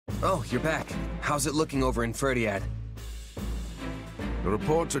Oh, you're back. How's it looking over in Fhirdiad? The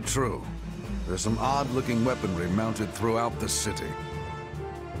reports are true. There's some odd-looking weaponry mounted throughout the city.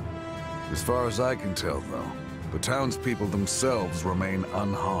 As far as I can tell, though, the townspeople themselves remain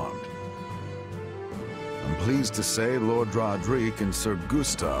unharmed. I'm pleased to say Lord Roderick and Sir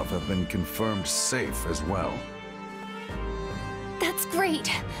Gustav have been confirmed safe as well. That's great.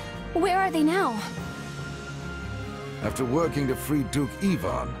 Where are they now? After working to free Duke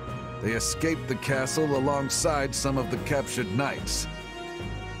Ivan, they escaped the castle alongside some of the captured knights.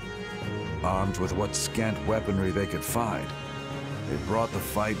 Armed with what scant weaponry they could find, they brought the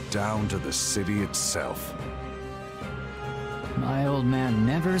fight down to the city itself. My old man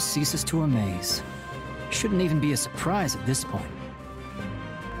never ceases to amaze. Shouldn't even be a surprise at this point.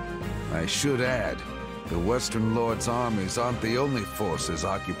 I should add, the Western Lord's armies aren't the only forces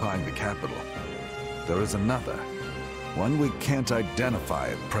occupying the capital. There is another, one we can't identify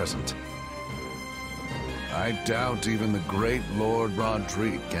at present. I doubt even the great Lord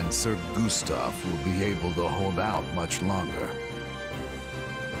Roderick and Sir Gustav will be able to hold out much longer.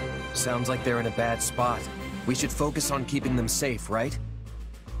 Sounds like they're in a bad spot. We should focus on keeping them safe, right?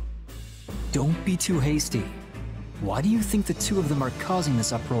 Don't be too hasty. Why do you think the two of them are causing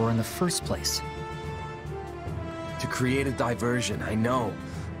this uproar in the first place? To create a diversion, I know.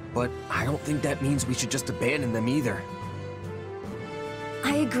 But I don't think that means we should just abandon them either.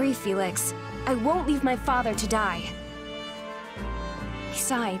 I agree, Felix. I won't leave my father to die.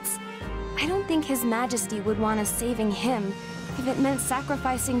 Besides, I don't think His Majesty would want us saving him if it meant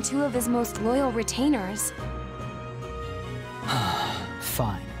sacrificing two of his most loyal retainers.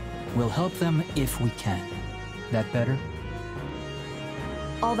 Fine. We'll help them if we can. That better?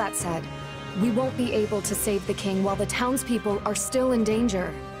 All that said, we won't be able to save the king while the townspeople are still in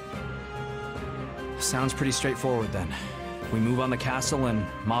danger. Sounds pretty straightforward then. We move on the castle and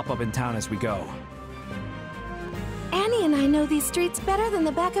mop up in town as we go. Annie and I know these streets better than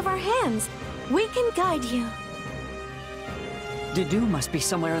the back of our hands. We can guide you. Dedu must be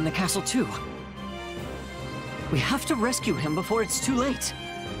somewhere in the castle too. We have to rescue him before it's too late.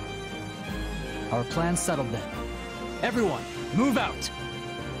 Our plan's settled then. Everyone, move out!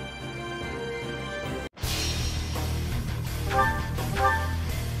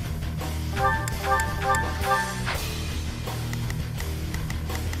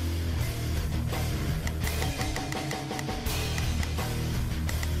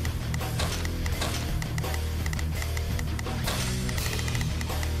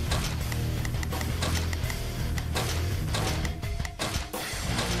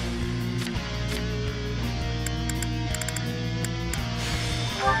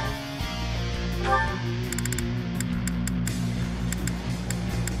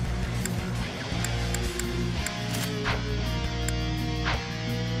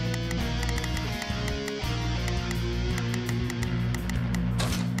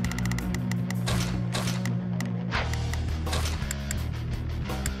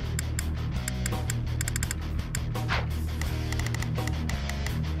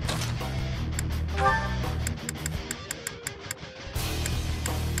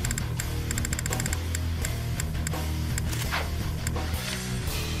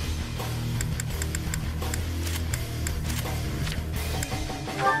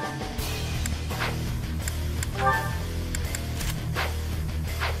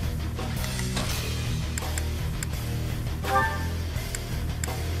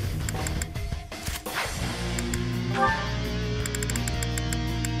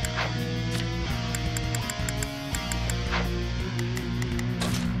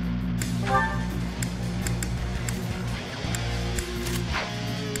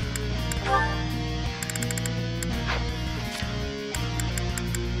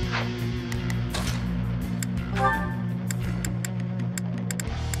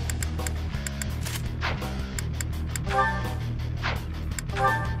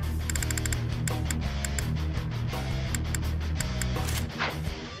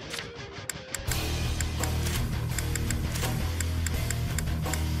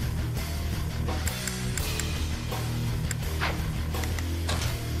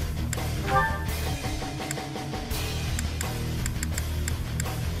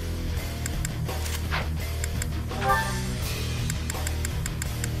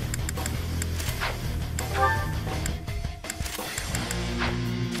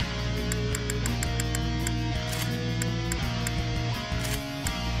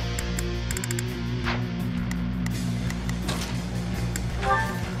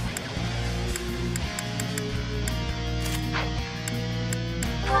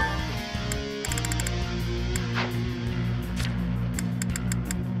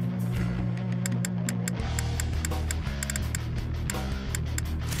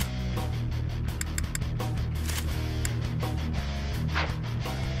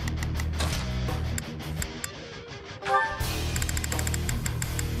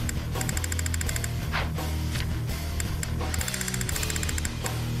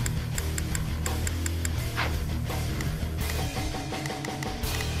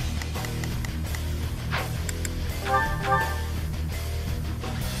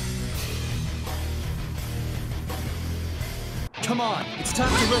 Come on, it's time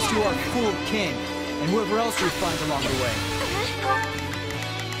to rescue our fool king, and whoever else we find along the way.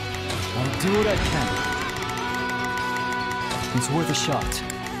 I'll do what I can. It's worth a shot.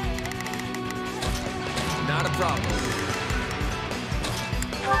 Not a problem.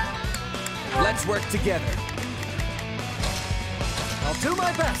 Let's work together. I'll do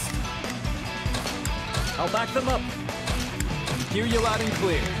my best. I'll back them up. Hear you loud and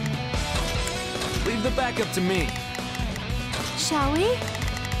clear. Leave the backup to me. Shall we?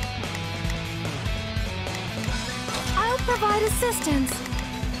 I'll provide assistance.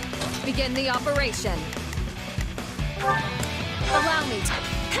 Begin the operation. Allow me to...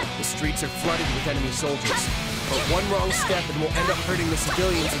 The streets are flooded with enemy soldiers, but one wrong step and we'll end up hurting the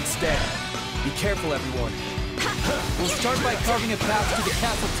civilians instead. Be careful, everyone. We'll start by carving a path to the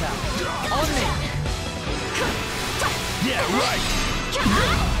castle town. On me! Yeah, right!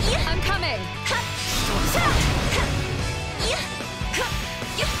 I'm coming!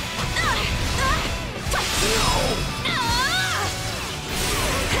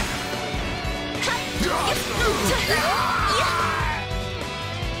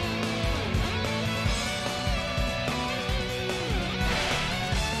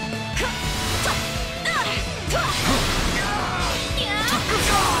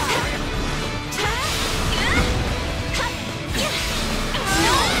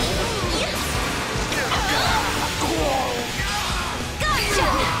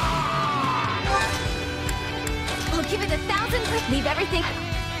 I'll give it 1,000%. Leave everything.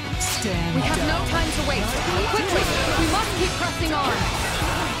 Stand We have down. no time to waste. Quickly! We must keep pressing on!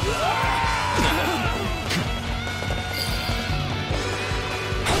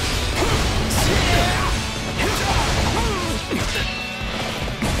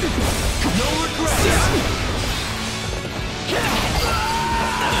 No regrets!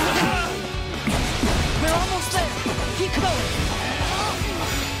 We're almost there! Keep going!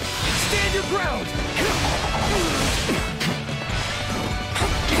 Stand your ground!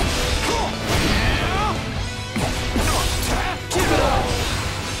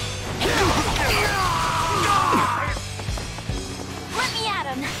 Let me at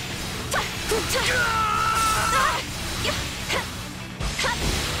him.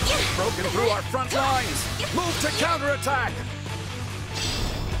 Broken through our front lines! Move to counterattack!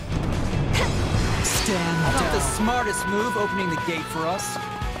 Stand down. Not the smartest move, opening the gate for us.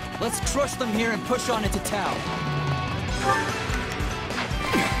 Let's crush them here and push on into town.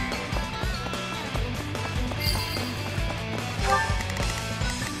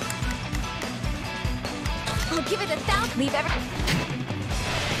 I'll give it 1,000. Leave everything.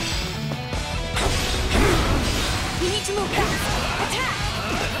 We need to move fast. Attack!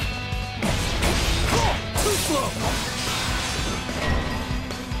 Too slow!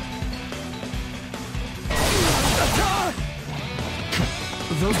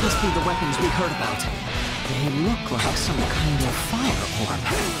 Those must be the weapons we heard about. They look like some kind of fire orb.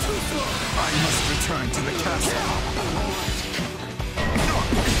 I must return to the castle.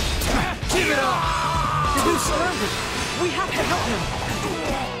 Keep it up! The dude's surrounded! We have to help him!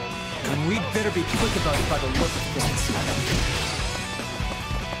 And we'd better be quick about it by the look of things.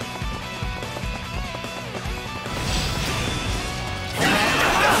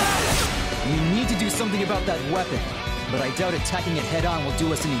 We need to do something about that weapon, but I doubt attacking it head-on will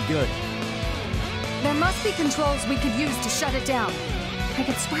do us any good. There must be controls we could use to shut it down. I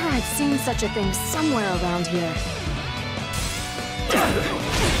could swear I've seen such a thing somewhere around here.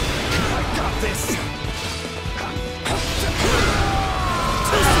 I got this!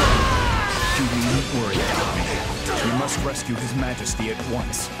 You needn't worry about me. We must rescue His Majesty at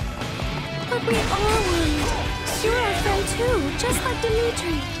once. But we all would. You're our friend too, just like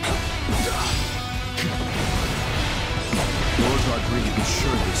Dimitri. Lord Rodrigo is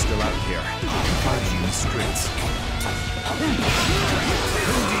surely still out here, occupied the streets. Who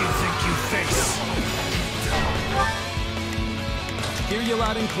do you think you face? Hear you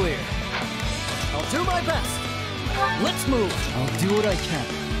loud and clear. I'll do my best. Let's move. I'll do what I can.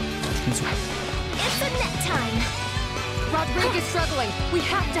 It's a net time. Rodriguez struggling. We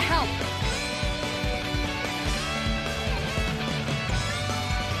have to help.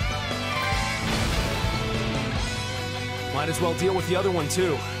 Might as well deal with the other one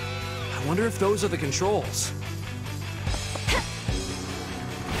too. I wonder if those are the controls.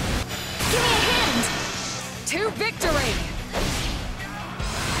 Give me a hand. To victory.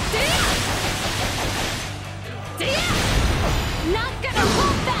 Not gonna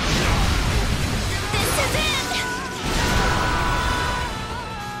hold back! This is it!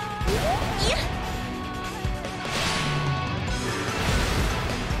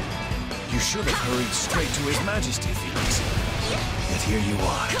 You should have hurried straight to His Majesty, Felix. Yet here you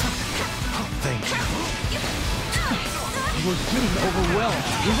are. Thank you. We're getting overwhelmed.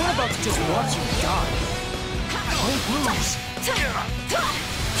 We weren't about to just watch you die. Don't lose!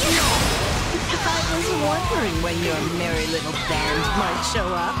 I was wondering when your merry little band might show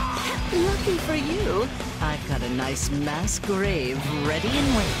up. Lucky for you, I've got a nice mass grave ready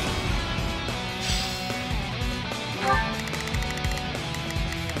and waiting.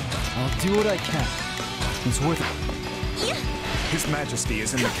 I'll do what I can. It's worth it. His Majesty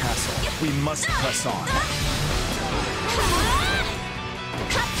is in the castle. We must press on.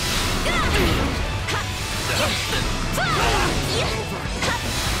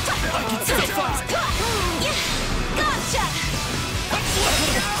 I can still fight! Gotcha!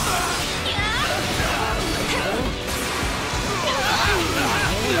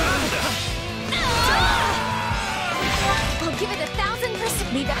 I'll give it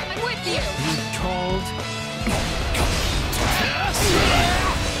 1,000%. Leave it with you. You called?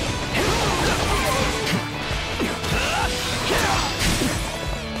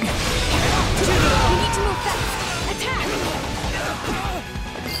 We need to move fast. Attack!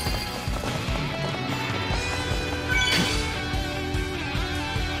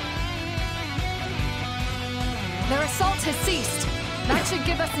 Their assault has ceased. That should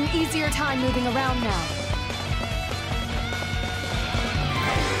give us an easier time moving around now.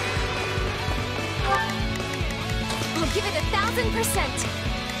 I'll give it 1,000%.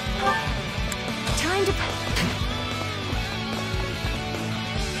 Time to...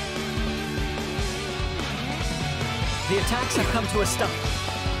 The attacks have come to a stop.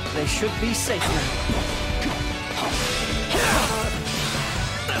 They should be safe now.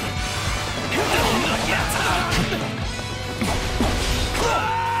 Not yet!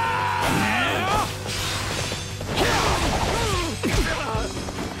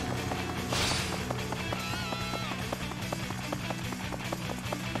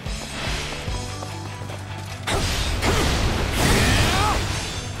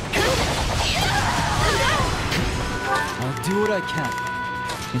 I'll do what I can.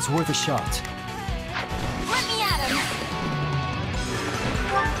 It's worth a shot. Let me at him.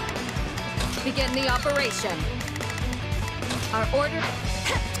 Begin the operation. Our order...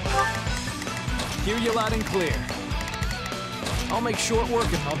 Hear you loud and clear. I'll make short work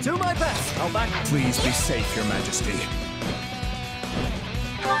and I'll do my best. I'll back. Please be safe, Your Majesty.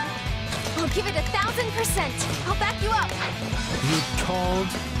 I'll give it 1,000%. I'll back you up. You called?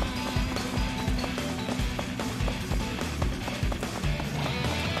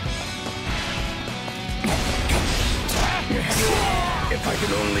 If I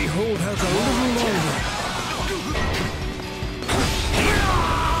could only hold out a little longer.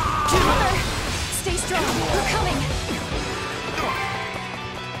 Mother, stay strong. We're coming.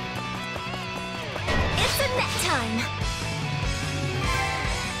 It's a net time.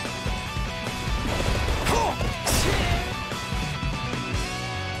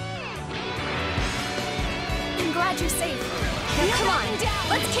 I'm glad you're safe. Now come on,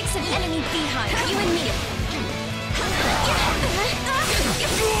 let's kick some enemy behind. You and me.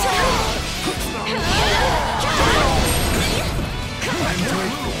 I'm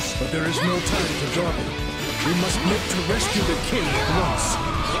grateful, but there is no time to dawdle. We must make to rescue the king at once.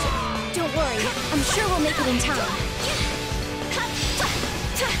 Don't worry, I'm sure we'll make it in time.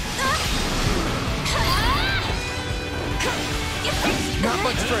 Not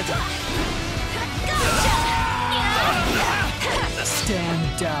much further.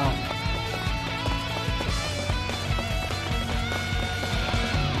 Stand down.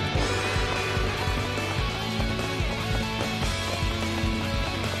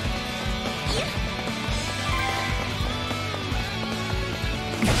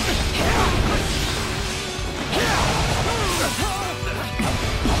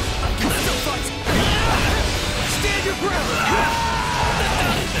 Stand your ground!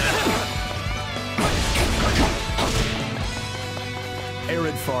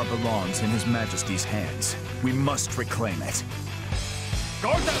 Far belongs in His Majesty's hands. We must reclaim it.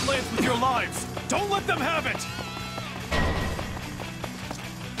 Guard that lance with your lives! Don't let them have it!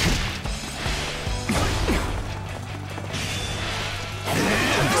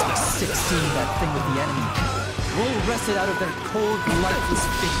 It's the sick seeing that thing with the enemy. We'll wrest it out of their cold, lifeless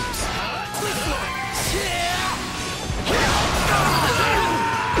fingers.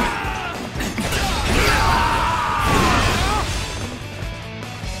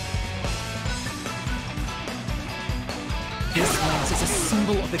 This lance is a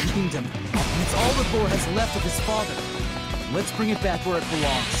symbol of the kingdom, and it's all the Boar has left of his father. Let's bring it back where it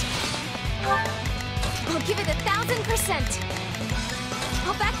belongs. I'll give it 1,000%.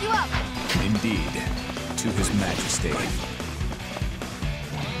 I'll back you up. Indeed, to His Majesty.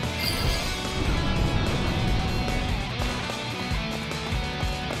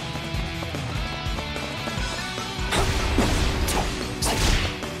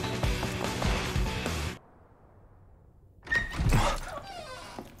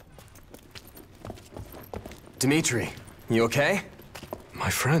 Dimitri, you okay? My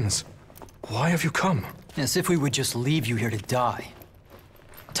friends, why have you come? As if we would just leave you here to die.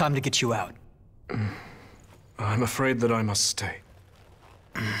 Time to get you out. I'm afraid that I must stay.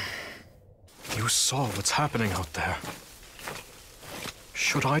 You saw what's happening out there.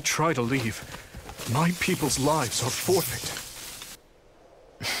 Should I try to leave, my people's lives are forfeit.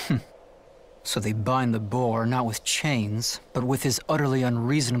 So they bind the boar not with chains, but with his utterly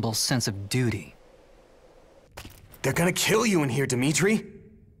unreasonable sense of duty. They're gonna kill you in here, Dimitri.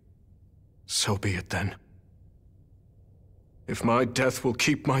 So be it then. If my death will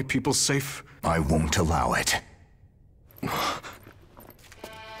keep my people safe, I won't allow it.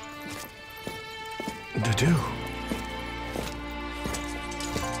 Dedu.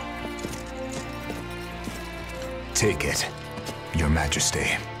 Take it, Your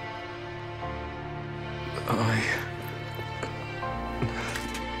Majesty.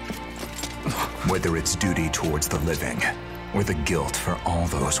 Whether it's duty towards the living, or the guilt for all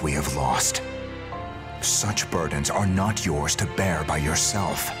those we have lost, such burdens are not yours to bear by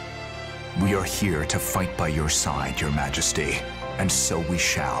yourself. We are here to fight by your side, Your Majesty, and so we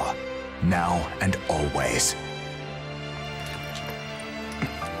shall, now and always.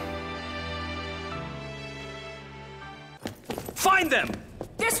 Find them!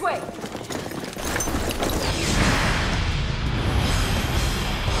 This way!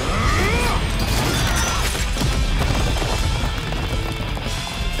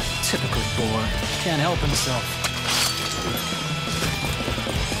 Typical boar. Can't help himself.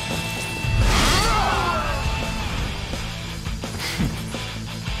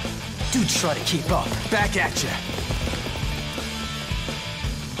 Do try to keep up. Back at you.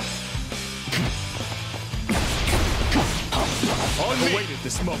 I've awaited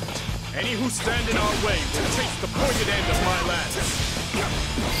this moment. Any who stand in our way will taste the pointed end of my lance.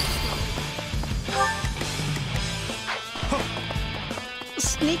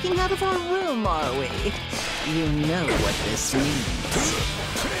 Sneaking out of our room, are we? You know what this means.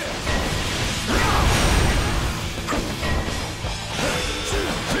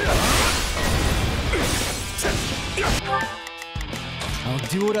 I'll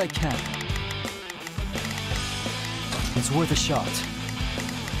do what I can. It's worth a shot.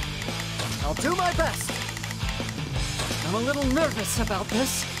 I'll do my best. I'm a little nervous about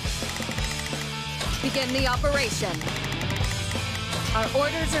this. Begin the operation. Our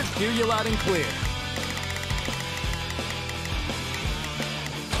orders are... Hear you loud and clear.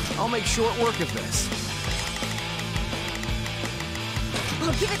 I'll make short work of this.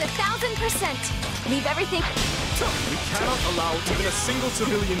 We'll give it 1,000%. Leave everything... We cannot allow even a single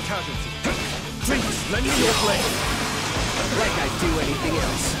civilian casualty. Please, lend me your blade. Like I'd do anything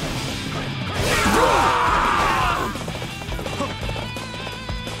else.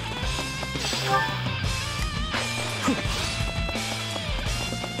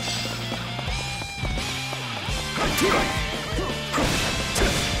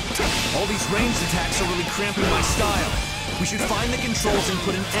 All these ranged attacks are really cramping my style. We should find the controls and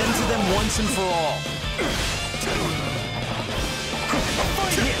put an end to them once and for all.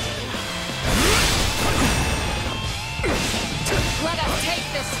 Let us take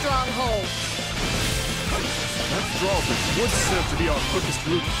this stronghold. That drawbridge would serve to be our quickest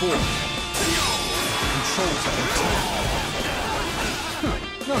route forward. Controls are intact.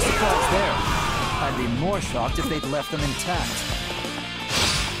 No surprise there. I'd be more shocked if they'd left them intact.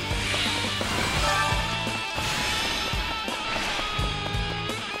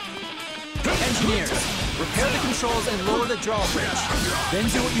 Engineers, repair the controls and lower the drawbridge. Then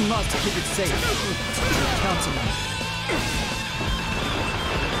do what you must to keep it safe. It counts on you.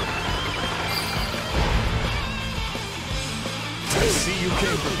 I see you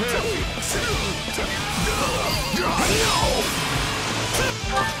came prepared.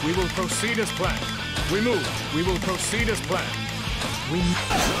 We will proceed as planned. We move. We will proceed as planned.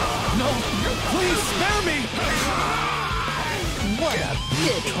 No! Please spare me! What a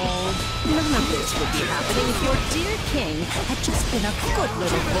pity. None of this would be happening if your dear king had just been a good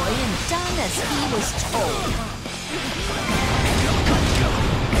little boy and done as he was told.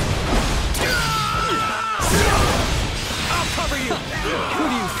 I'll cover you! Who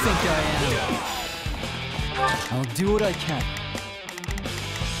do you think I am? I'll do what I can.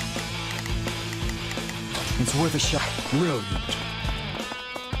 It's worth a shot. Brilliant.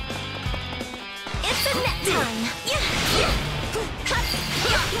 time.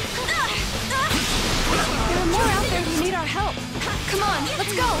 There are more out there who need our help. Come on,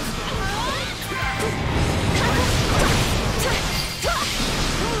 let's go!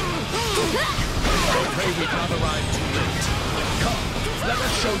 Pray we've not arrived too late. Come, let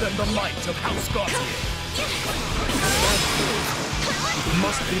us show them the might of House Gautier. It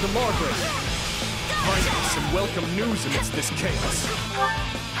must be the Margrave. Find some welcome news amidst this chaos.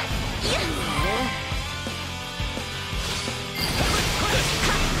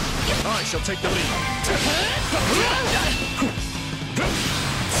 I shall take the lead.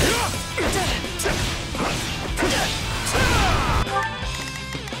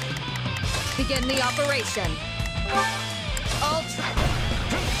 Begin the operation.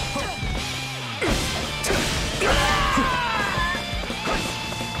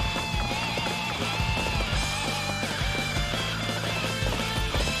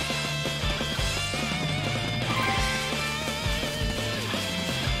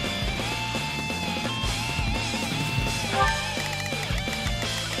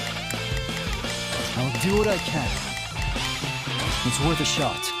 I'll do what I can. It's worth a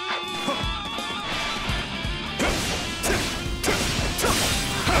shot.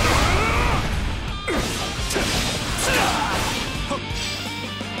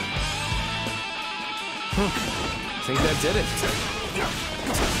 Think that did it.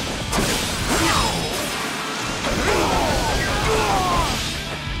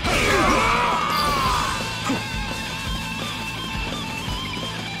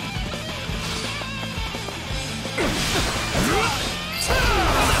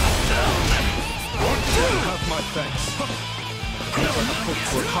 Have my thanks. Never have hoped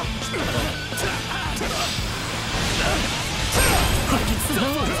to accomplish that.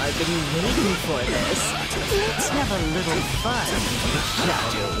 I've been waiting for this. Let's have a little fun,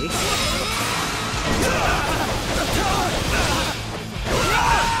 shall we?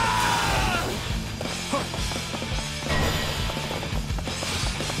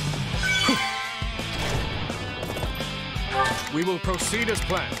 We will proceed as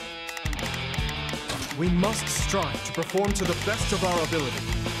planned. We must strive to perform to the best of our ability.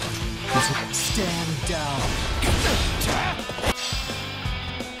 Stand down.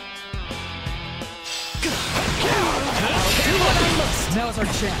 Now's our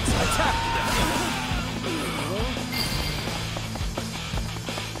chance. Attack!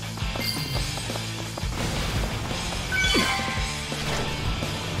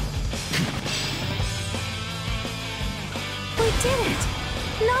 We did it!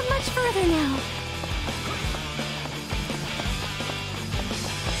 Not much further now.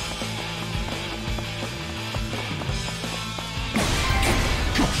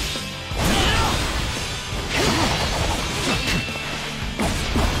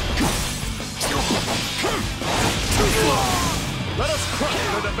 Let us crush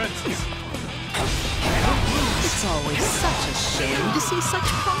their defenses! It's always such a shame to see such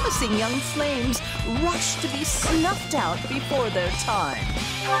promising young flames rush to be snuffed out before their time.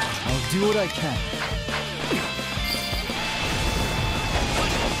 I'll do what I can.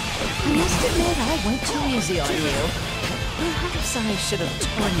 I must admit I went too easy on you. Perhaps I should have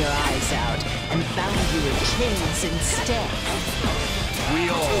torn your eyes out and bound you in chains instead. We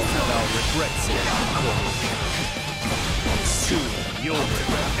all have our regrets in our core. Soon, you'll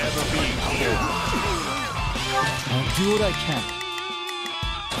regret ever being here. I'll do what I can.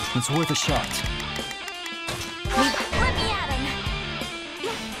 It's worth a shot. Let me at him.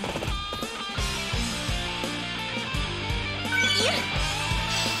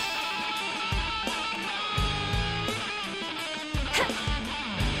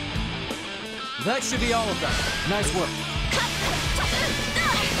 That should be all of them. Nice work.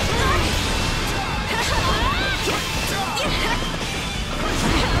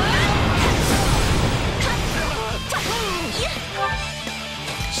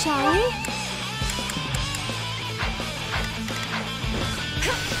 Shall we?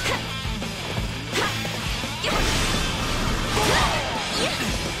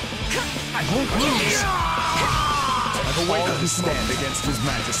 I won't lose. All who stand against His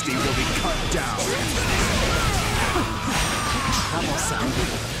Majesty will be cut down. Troublesome.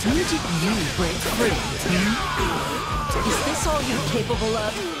 Where did you break free? Is this all you're capable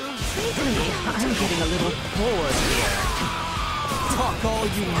of? Frankly, I'm getting a little bored here. Talk all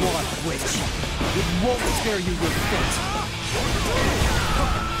you want, witch. It won't spare you your fate.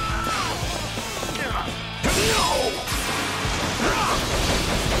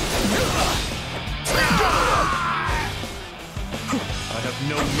 I have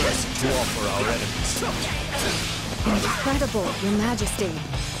no mercy to offer our enemies. Incredible, Your Majesty.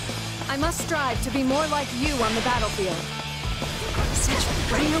 I must strive to be more like you on the battlefield. Such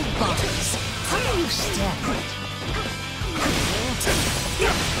frail bodies. How can you stand it?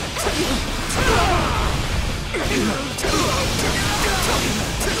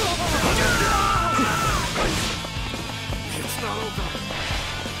 It's not over.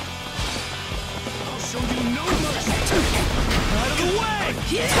 I'll show you no mercy. Out of the way!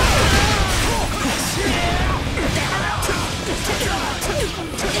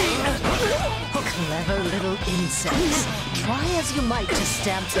 Clever little insects. Try as you might to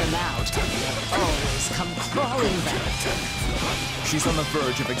stamp them out, they'll always come crawling back. She's on the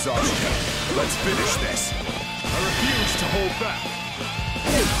verge of exhaustion. Let's finish this. I refuse to hold back.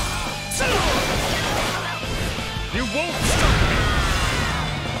 You won't stop me!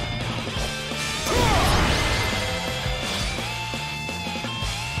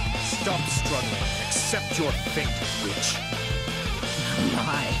 Stop struggling and accept your fate, witch.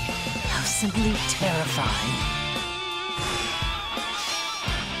 My, how simply terrifying.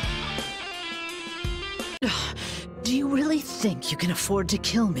 Do you really think you can afford to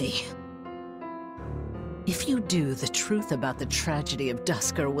kill me? If you do, the truth about the tragedy of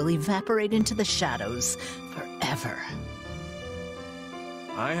Duscur will evaporate into the shadows forever.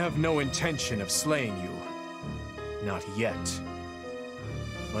 I have no intention of slaying you. Not yet.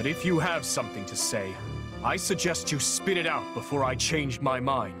 But if you have something to say, I suggest you spit it out before I change my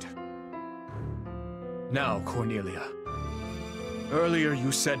mind. Now, Cornelia. Earlier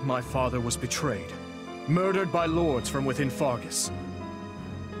you said my father was betrayed, murdered by lords from within Fargus.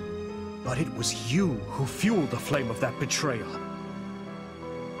 But it was you who fueled the flame of that betrayal.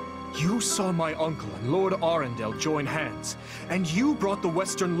 You saw my uncle and Lord Arundel join hands, and you brought the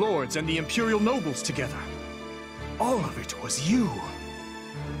Western Lords and the Imperial nobles together. All of it was you.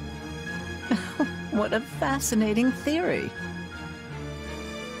 What a fascinating theory.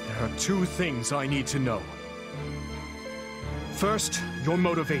 There are two things I need to know. First, your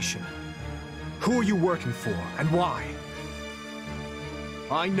motivation. Who are you working for, and why?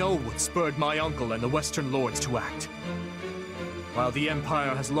 I know what spurred my uncle and the Western Lords to act. While the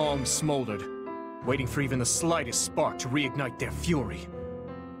Empire has long smoldered, waiting for even the slightest spark to reignite their fury.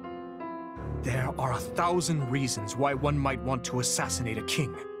 There are 1,000 reasons why one might want to assassinate a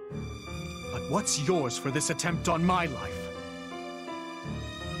king. But what's yours for this attempt on my life?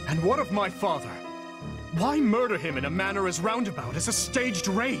 And what of my father? Why murder him in a manner as roundabout as a staged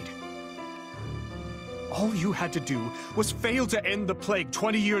raid? All you had to do was fail to end the plague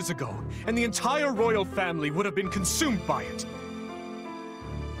 20 years ago, and the entire royal family would have been consumed by it.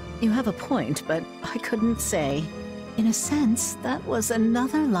 You have a point, but I couldn't say. In a sense, that was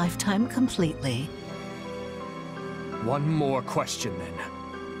another lifetime completely. One more question, then.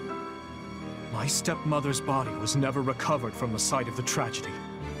 My stepmother's body was never recovered from the site of the tragedy.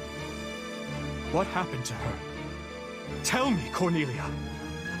 What happened to her? Tell me, Cornelia.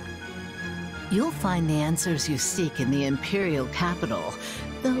 You'll find the answers you seek in the Imperial capital,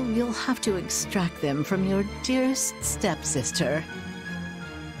 though you'll have to extract them from your dearest stepsister.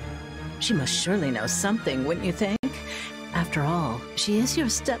 She must surely know something, wouldn't you think? After all, she is your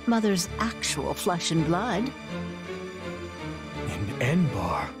stepmother's actual flesh and blood. In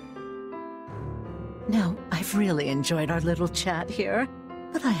Enbar. Now, I've really enjoyed our little chat here,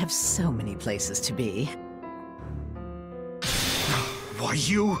 but I have so many places to be. Why,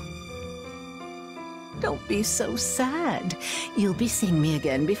 you... Don't be so sad. You'll be seeing me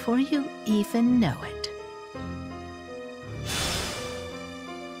again before you even know it.